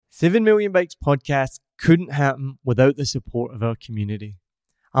7 Million Bikes podcast couldn't happen without the support of our community.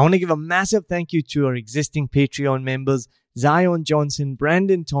 I want to give a massive thank you to our existing Patreon members, Zion Johnson,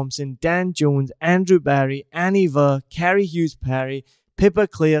 Brandon Thompson, Dan Jones, Andrew Barry, Annie Ver, Carrie Hughes Parry, Pippa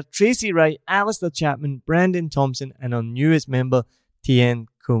Clare, Tracy Wright, Alistair Chapman, Brandon Thompson, and our newest member, Tien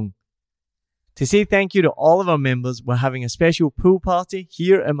Kung. To say thank you to all of our members, we're having a special pool party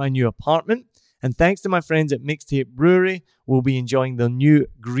here at my new apartment. And thanks to my friends at Mixtape Brewery, we'll be enjoying their new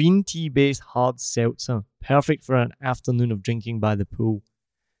green tea-based hard seltzer, perfect for an afternoon of drinking by the pool.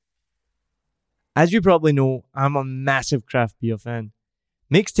 As you probably know, I'm a massive craft beer fan.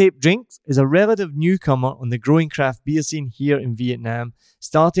 Mixtape Drinks is a relative newcomer on the growing craft beer scene here in Vietnam,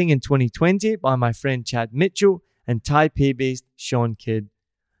 starting in 2020 by my friend Chad Mitchell and Taipei-based Sean Kidd.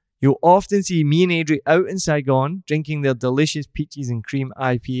 You'll often see me and Adri out in Saigon drinking their delicious peaches and cream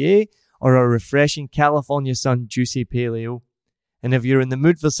IPA or a refreshing California Sun Juicy Pale Ale. And if you're in the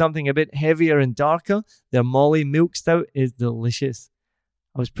mood for something a bit heavier and darker, their Molly Milk Stout is delicious.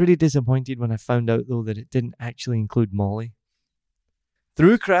 I was pretty disappointed when I found out though that it didn't actually include Molly.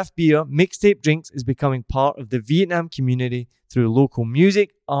 Through craft beer, Mixtape Drinks is becoming part of the Vietnam community through local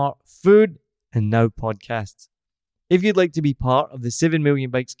music, art, food, and now podcasts. If you'd like to be part of the 7 Million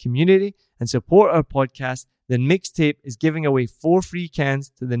Bikes community and support our podcast, then Mixtape is giving away 4 free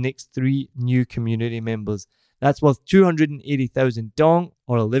cans to the next 3 new community members. That's worth 280,000 dong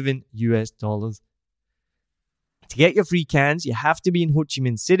or $11 US. To get your free cans, you have to be in Ho Chi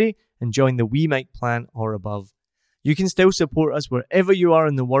Minh City and join the We Mic plan or above. You can still support us wherever you are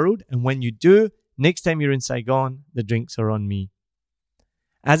in the world, and when you do, next time you're in Saigon, the drinks are on me.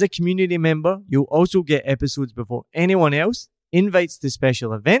 As a community member, you'll also get episodes before anyone else, invites to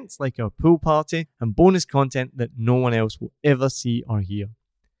special events like our pool party, and bonus content that no one else will ever see or hear.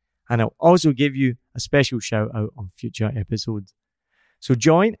 And I'll also give you a special shout out on future episodes. So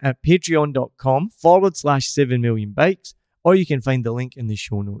join at patreon.com/7 million bikes, or you can find the link in the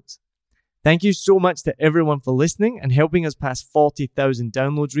show notes. Thank you so much to everyone for listening and helping us pass 40,000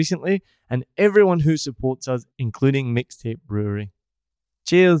 downloads recently, and everyone who supports us, including Mixtape Brewery.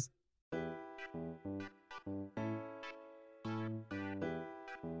 Cheers!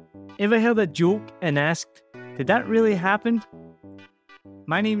 Ever heard a joke and asked, did that really happen?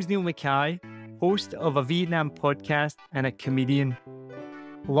 My name's Neil Mackay, host of a Vietnam podcast and a comedian.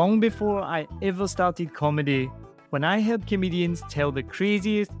 Long before I ever started comedy, when I heard comedians tell the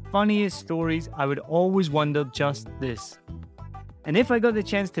craziest, funniest stories, I would always wonder just this. And if I got the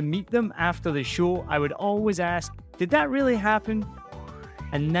chance to meet them after the show, I would always ask, did that really happen?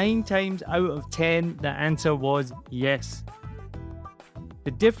 And 9 times out of 10, the answer was yes.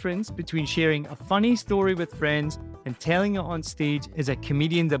 The difference between sharing a funny story with friends and telling it on stage is a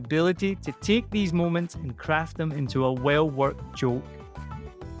comedian's ability to take these moments and craft them into a well-worked joke.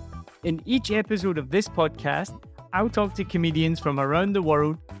 In each episode of this podcast, I'll talk to comedians from around the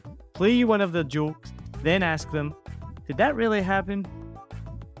world, play you one of their jokes, then ask them, did that really happen?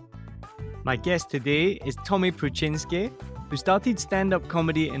 My guest today is Tommy Pruchinski, who started stand-up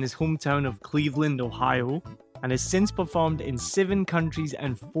comedy in his hometown of Cleveland, Ohio, and has since performed in 7 countries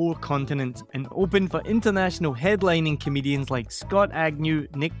and 4 continents and opened for international headlining comedians like Scott Agnew,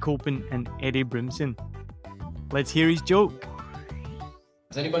 Nick Copen, and Eddie Brimson. Let's hear his joke.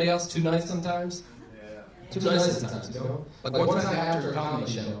 Is anybody else too nice sometimes? Yeah. Too nice sometimes, you know? Like one time after a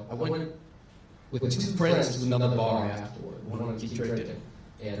comedy show, I went with 2 friends to another bar afterward. We wanted to keep drinking.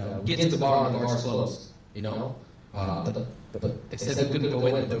 And get to the bar and the bar's closed, you know? But they said they couldn't go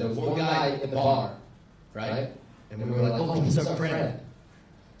in. There was one guy in the bar, right? And we were like, oh, he's our friend.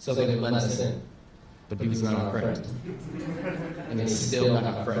 So they let us in. But he was not our friend. And he's still not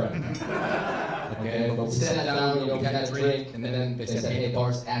our friend. Okay, but we sat down, you know, we had a drink, and then they said, hey, the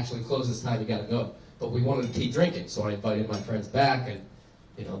bar's actually closed this time, you gotta go. But we wanted to keep drinking, so I invited my friends back, and,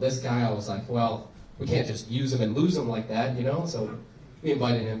 you know, this guy, I was like, well, we can't just use him and lose him like that, you know, so we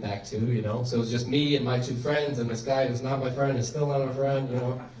invited him back too, you know, so it was just me and my 2 friends, and this guy who's not my friend is still not our friend, you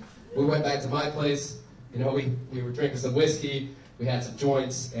know. We went back to my place, you know, we were drinking some whiskey, we had some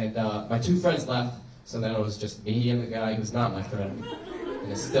joints, and my 2 friends left, so then it was just me and the guy who's not my friend.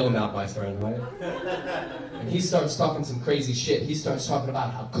 And is still not my friend, right? And he starts talking some crazy shit. He starts talking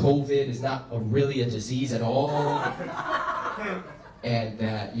about how COVID is not really a disease at all. And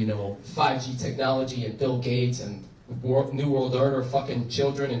that, you know, 5G technology and Bill Gates and New World Order fucking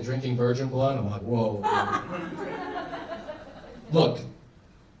children and drinking virgin blood. I'm like, whoa. Look,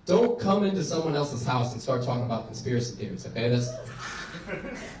 don't come into someone else's house and start talking about conspiracy theories, okay?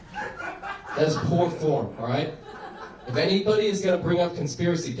 That's poor form, all right? If anybody is going to bring up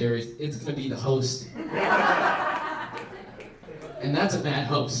conspiracy theories, it's going to be the host. And that's a bad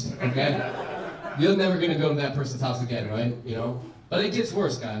host, okay? You're never gonna go to that person's house again, right? You know? But it gets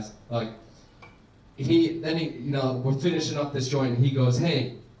worse, guys. Like, we're finishing up this joint and he goes,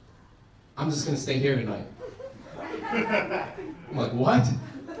 hey, I'm just gonna stay here tonight. I'm like, what?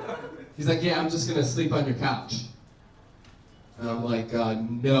 He's like, yeah, I'm just gonna sleep on your couch. And I'm like,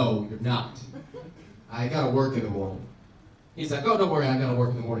 no, you're not. I gotta work in the morning. He's like, oh, don't worry, I gotta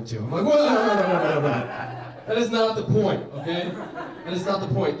work in the morning too. I'm like, whoa, no. That is not the point, okay? That is not the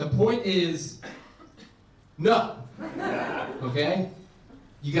point. The point is, no. Okay?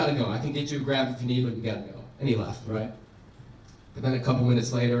 You gotta go. I can get you a grab if you need, but you gotta go. And he left, right? But then a couple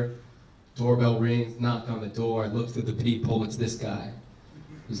minutes later, doorbell rings, knock on the door, I look through the peephole, it's this guy.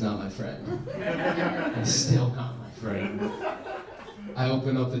 Who's not my friend. He's still not my friend. I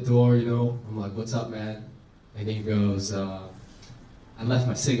open up the door, you know, I'm like, what's up, man? And he goes, I left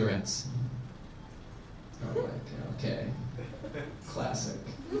my cigarettes. I'm like, okay, classic.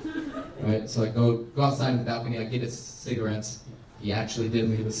 Right, so I go outside the balcony, I get his cigarettes. He actually did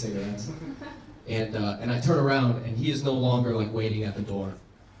leave his cigarettes. And I turn around, and he is no longer, like, waiting at the door.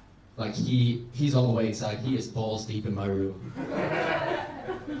 Like, he's all the way inside. He is balls deep in my room.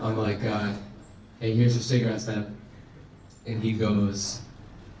 I'm like, hey, here's your cigarettes, man. And he goes,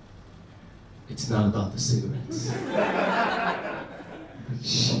 it's not about the cigarettes.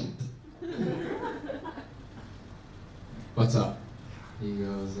 Shit. What's up? He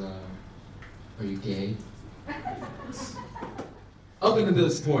goes, are you gay? Up until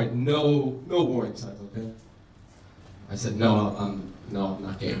this point, no warning signs, okay? I said, no, I'm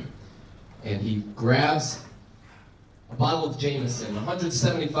not gay. And he grabs a bottle of Jameson,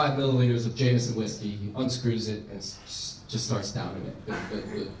 175 milliliters of Jameson whiskey, he unscrews it and just starts downing it.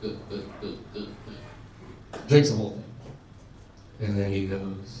 Drinks the whole thing. And then he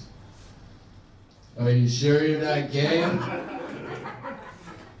goes, are you sure you're not gay?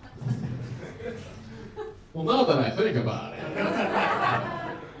 Well, now that I think about it.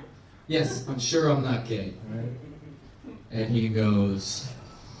 Yes, I'm sure I'm not gay. Right? And he goes,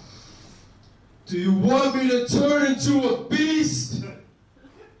 do you want me to turn into a beast?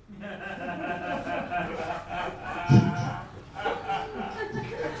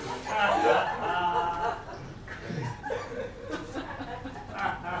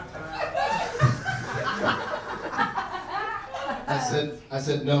 I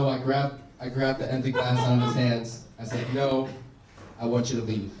said no. I grabbed the empty glass out of his hands. I said, no, I want you to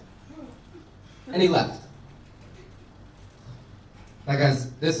leave. And he left. Now guys,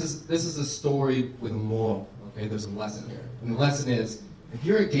 this is a story with a moral, okay? There's a lesson here. And the lesson is, if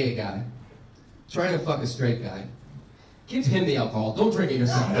you're a gay guy, trying to fuck a straight guy, give him the alcohol, don't drink it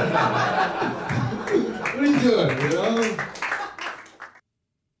yourself. What are you doing, you know?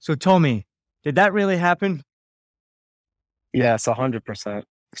 So Tommy, did that really happen? Yes, 100%.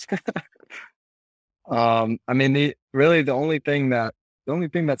 I mean, the only thing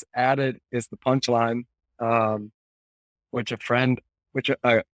that's added is the punchline, which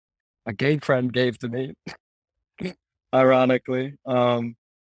a gay friend gave to me, ironically.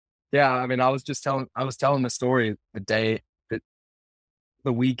 Yeah, I mean, I was telling the story the day that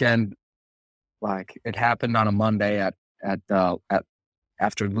the weekend, like it happened on a Monday at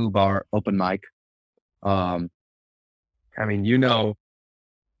after Lou Bar open mic. I mean, you know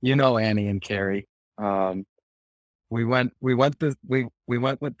Annie and Carrie. We went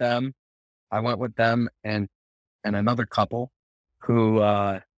with them. I went with them and another couple who,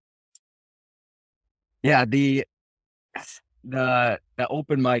 the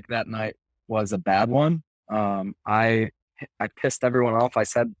open mic that night was a bad one. I pissed everyone off. I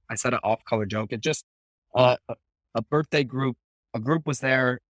said an off-color joke. It just, a birthday group, a group was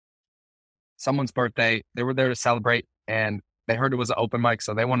there, someone's birthday. They were there to celebrate and they heard it was an open mic.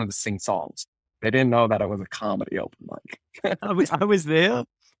 So they wanted to sing songs. They didn't know that it was a comedy open mic. I was there.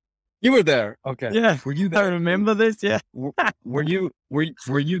 You were there. Okay. Yeah. Were you there? I remember this. Yeah. Were you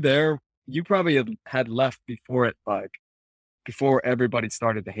there? You probably had left before everybody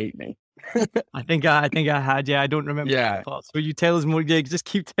started to hate me. I think I had. Yeah. I don't remember. Yeah. So you tell us more gigs. Just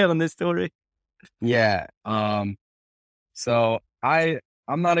keep telling this story. Yeah. So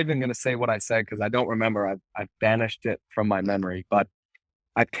I'm not even gonna say what I said because I don't remember. I banished it from my memory. But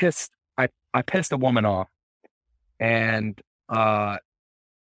I pissed a woman off, and it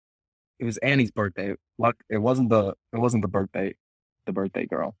was Annie's birthday. It wasn't the birthday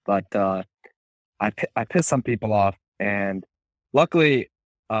girl, but I pissed some people off, and luckily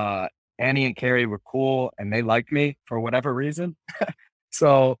Annie and Carrie were cool and they liked me for whatever reason.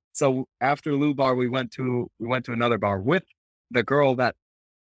 So after Lou Bar, we went to another bar with the girl that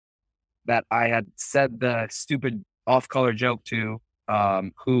I had said the stupid off-color joke to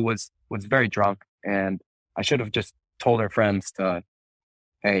who was very drunk, and I should have just told her friends to,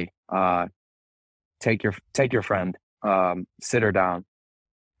 hey, take your friend, sit her down,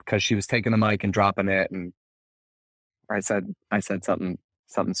 because she was taking the mic and dropping it, and I said something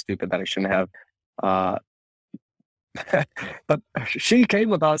stupid that I shouldn't have. But she came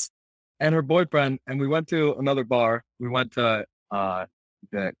with us and her boyfriend, and we went to another bar. We went to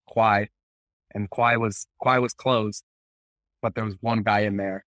the Kwai, and Kwai was closed, but there was one guy in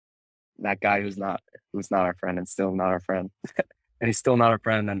there. That guy who's not our friend, and still not our friend, and he's still not our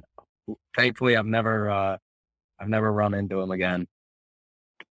friend. And thankfully, I've never run into him again.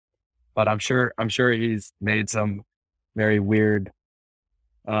 But I'm sure he's made some very weird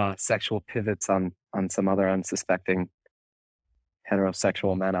sexual pivots on some other unsuspecting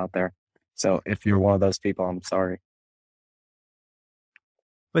heterosexual men out there. So if you're one of those people, I'm sorry.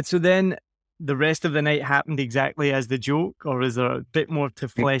 But so then the rest of the night happened exactly as the joke, or is there a bit more to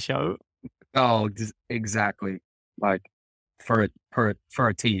flesh out? Oh, exactly. Like for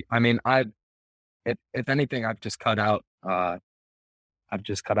a T. I mean, if anything, I've just cut out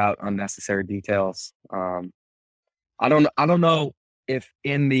unnecessary details. I don't know if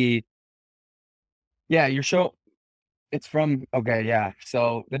in the, your show, it's from, okay, yeah.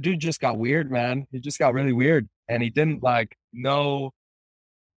 So the dude just got weird, man. He just got really weird, and he didn't know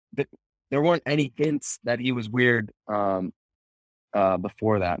that there weren't any hints that he was weird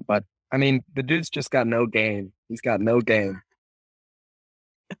before that. But I mean, the dude's just got no game. He's got no game.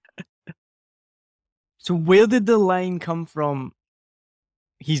 So where did the line come from?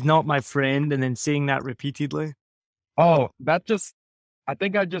 He's not my friend, and then saying that repeatedly. Oh, I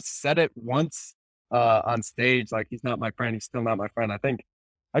think I just said it once on stage. Like, he's not my friend. He's still not my friend. I think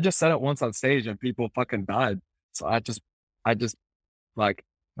I just said it once on stage, and people fucking died. So I just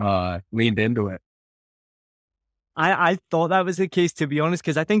leaned into it. I thought that was the case, to be honest,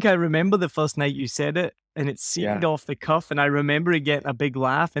 because I think I remember the first night you said it, and it seemed off the cuff, and I remember it getting a big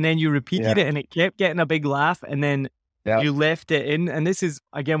laugh, and then you repeated it, and it kept getting a big laugh, and then you left it in. And this is,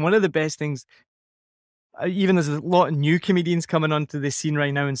 again, one of the best things. Even there's a lot of new comedians coming onto the scene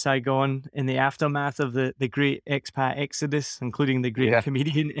right now in Saigon in the aftermath of the great expat exodus, including the great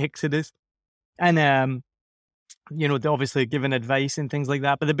comedian exodus. And, they're obviously giving advice and things like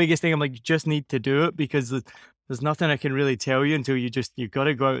that. But the biggest thing, I'm like, you just need to do it, because there's nothing I can really tell you until you've got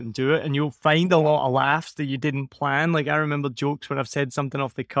to go out and do it. And you'll find a lot of laughs that you didn't plan. Like, I remember jokes where I've said something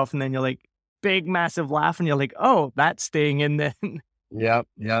off the cuff, and then you're like, big, massive laugh, and you're like, oh, that's staying in then. Yep.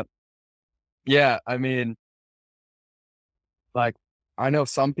 Yeah, I mean, like, I know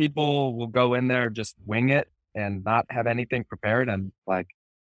some people will go in there, just wing it and not have anything prepared. And like,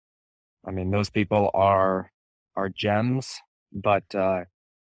 I mean, those people are gems. But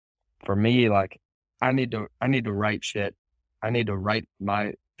for me, like, I need to write shit. I need to write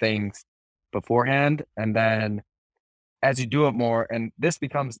my things beforehand. And then as you do it more, and this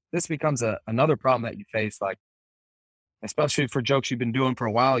becomes another problem that you face, like, especially for jokes you've been doing for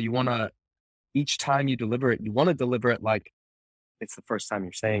a while, you want to, each time you deliver it, you want to deliver it like it's the first time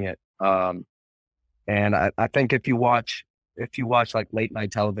you're saying it. And I think if you watch like late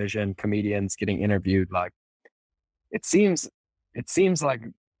night television, comedians getting interviewed, like, it seems like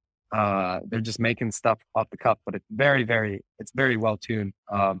they're just making stuff off the cuff, but it's very well tuned.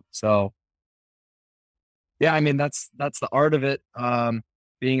 So yeah, I mean, that's the art of it.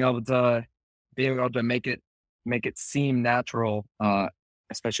 Being able to make it seem natural,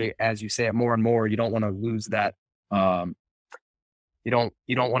 especially as you say it more and more. You don't want to lose that. You don't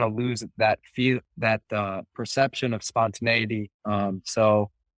want to lose that perception of spontaneity.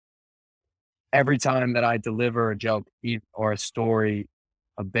 So every time that I deliver a joke or a story,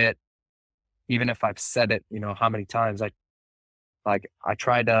 a bit, even if I've said it, how many times, like I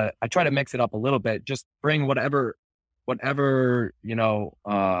try to mix it up a little bit, just bring whatever whatever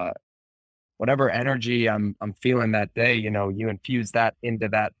energy I'm feeling that day, you infuse that into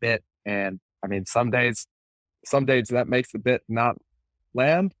that bit. And I mean, some days that makes the bit not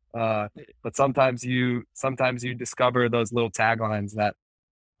land, but sometimes you discover those little taglines that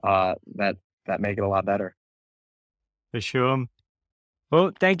make it a lot better. For sure.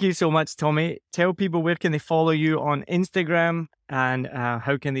 Well, thank you so much, Tommy. Tell people, where can they follow you on Instagram, and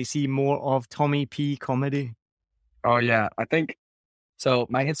how can they see more of Tommy P comedy? Oh yeah, I think so.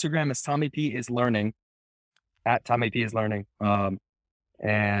 My Instagram is Tommy P is learning, at Tommy P is learning.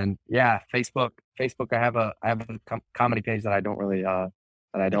 And yeah, Facebook. I have a comedy page that I don't really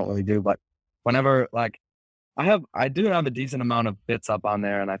do, but whenever, like, I do have a decent amount of bits up on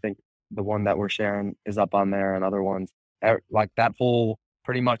there, and I think the one that we're sharing is up on there, and other ones, like that whole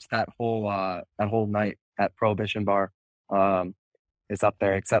night at Prohibition Bar is up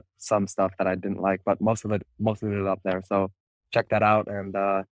there, except some stuff that I didn't like, but most of it is up there. So check that out. And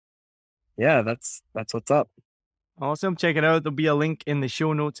yeah, that's what's up. Awesome. Check it out. There'll be a link in the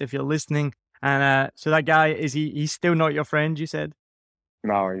show notes if you're listening. And so that guy, he's still not your friend, you said?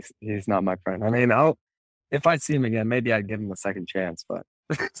 No, he's not my friend. I mean, if I see him again, maybe I'd give him a second chance, but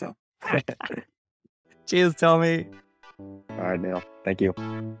so. Cheers, Tommy. All right, Neil. Thank you.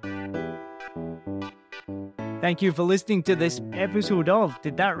 Thank you for listening to this episode of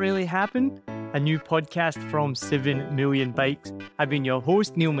Did That Really Happen? A new podcast from 7 Million Bikes. I've been your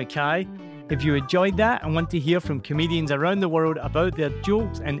host, Neil Mackay. If you enjoyed that and want to hear from comedians around the world about their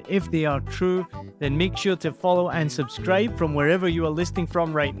jokes and if they are true, then make sure to follow and subscribe from wherever you are listening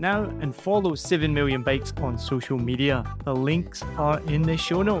from right now, and follow 7 Million Bikes on social media. The links are in the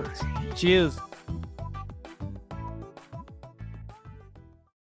show notes. Cheers.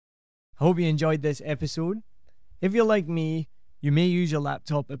 I hope you enjoyed this episode. If you're like me, you may use your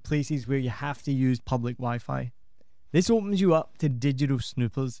laptop at places where you have to use public Wi-Fi. This opens you up to digital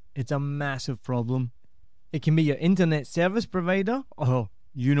snoopers. It's a massive problem. It can be your internet service provider, or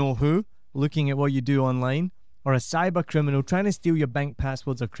you know who, looking at what you do online, or a cyber criminal trying to steal your bank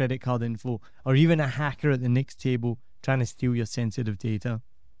passwords or credit card info, or even a hacker at the next table trying to steal your sensitive data.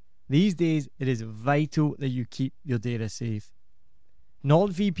 These days, it is vital that you keep your data safe.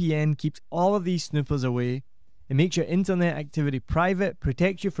 NordVPN keeps all of these snoopers away. It makes your internet activity private,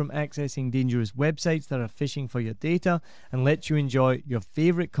 protects you from accessing dangerous websites that are phishing for your data, and lets you enjoy your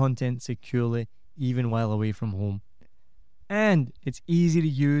favorite content securely, even while away from home. And it's easy to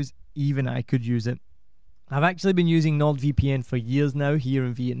use, even I could use it. I've actually been using NordVPN for years now here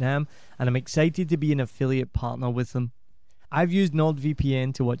in Vietnam, and I'm excited to be an affiliate partner with them. I've used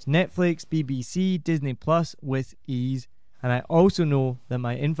NordVPN to watch Netflix, BBC, Disney Plus with ease, and I also know that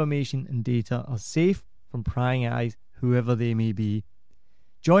my information and data are safe from prying eyes, whoever they may be.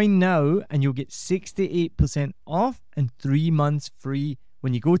 Join now and you'll get 68% off and 3 months free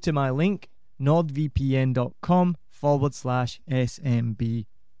when you go to my link, nordvpn.com/SMB.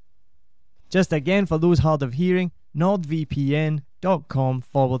 Just again, for those hard of hearing,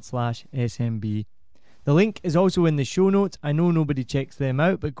 nordvpn.com/SMB. The link is also in the show notes. I know nobody checks them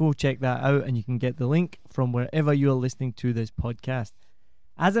out, but go check that out and you can get the link from wherever you're listening to this podcast.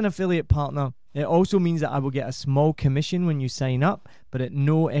 As an affiliate partner, it also means that I will get a small commission when you sign up, but at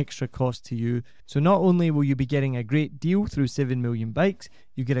no extra cost to you. So not only will you be getting a great deal through 7 Million Bikes,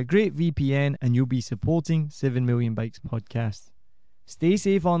 you get a great VPN and you'll be supporting 7 Million Bikes podcast. Stay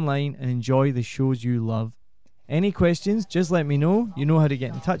safe online and enjoy the shows you love. Any questions, just let me know. You know how to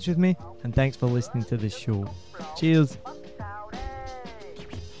get in touch with me. And thanks for listening to this show. Cheers.